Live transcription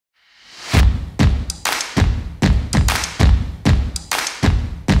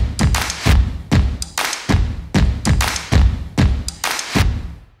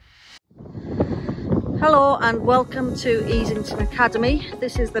and welcome to Easington Academy.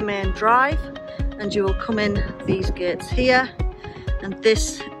 This is the main drive and you will come in these gates here, and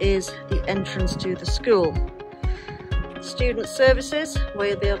this is the entrance to the school. Student services, where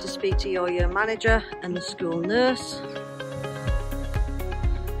you'll be able to speak to your year manager and the school nurse.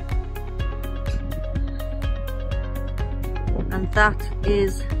 And that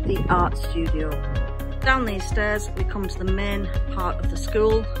is the art studio. Down these stairs we come to the main part of the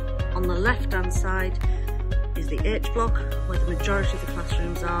school. On the left hand side is the H block, where the majority of the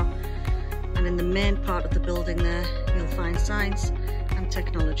classrooms are, and in the main part of the building there you'll find science and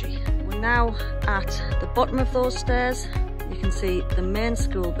technology. We're now at the bottom of those stairs. You can see the main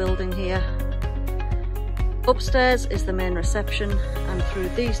school building here. Upstairs is the main reception, and through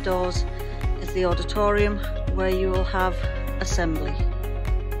these doors is the auditorium where you will have assembly.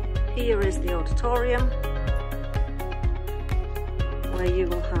 Here is the auditorium where you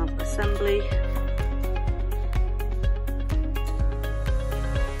will have assembly.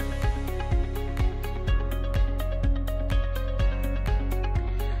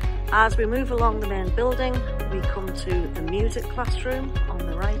 As we move along the main building, we come to the music classroom on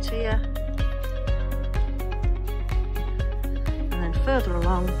the right here. And then further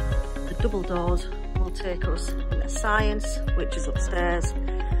along, the double doors will take us into science, which is upstairs,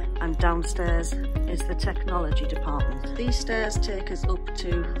 and downstairs is the technology department. These stairs take us up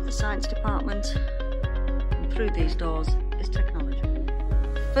to the science department, and through these doors is technology.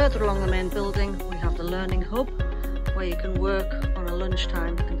 Further along the main building, we have the learning hub, where you can work on a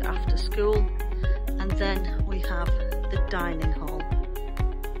lunchtime and after school, and then we have the dining hall.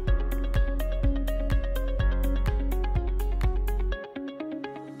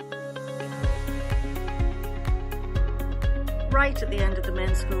 Right at the end of the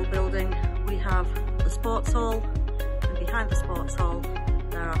main school building we have the sports hall, and behind the sports hall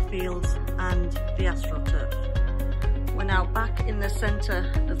there are fields and the AstroTurf. We're now back in the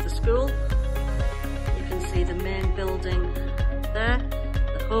centre of the school. You can see the main building there,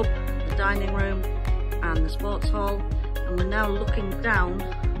 the hub, the dining room and the sports hall, and we're now looking down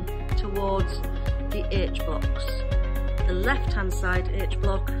towards the H blocks. The left hand side H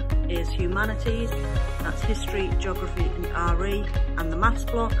block is humanities, that's history, geography and RE, and the maths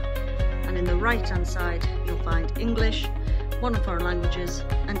block, and in the right hand side you'll find English, one of foreign languages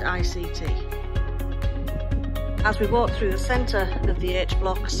and ICT. As we walk through the centre of the H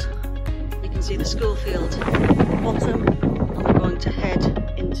blocks, you can see the school field at the bottom, and we're going to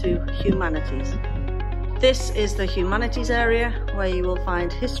head into humanities. This is the humanities area, where you will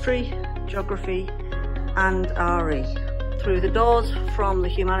find history, geography and RE. Through the doors from the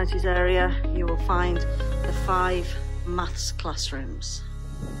humanities area you will find the 5 maths classrooms.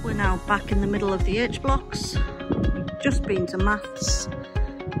 We're now back in the middle of the H blocks. We've just been to maths,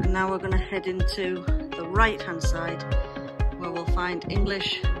 and now we're going to head into the right hand side, where we'll find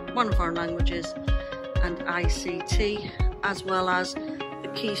English, one of our languages and ICT, as well as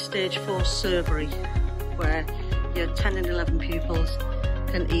the Key Stage 4 servery, where your 10 and 11 pupils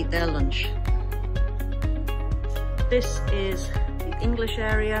can eat their lunch. This is the English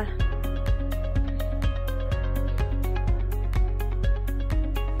area.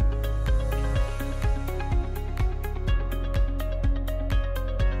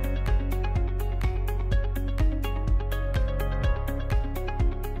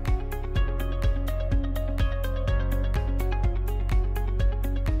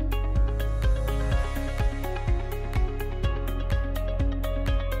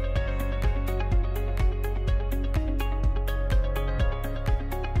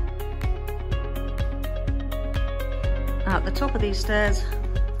 At the top of these stairs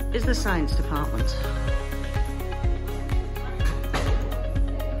is the science department.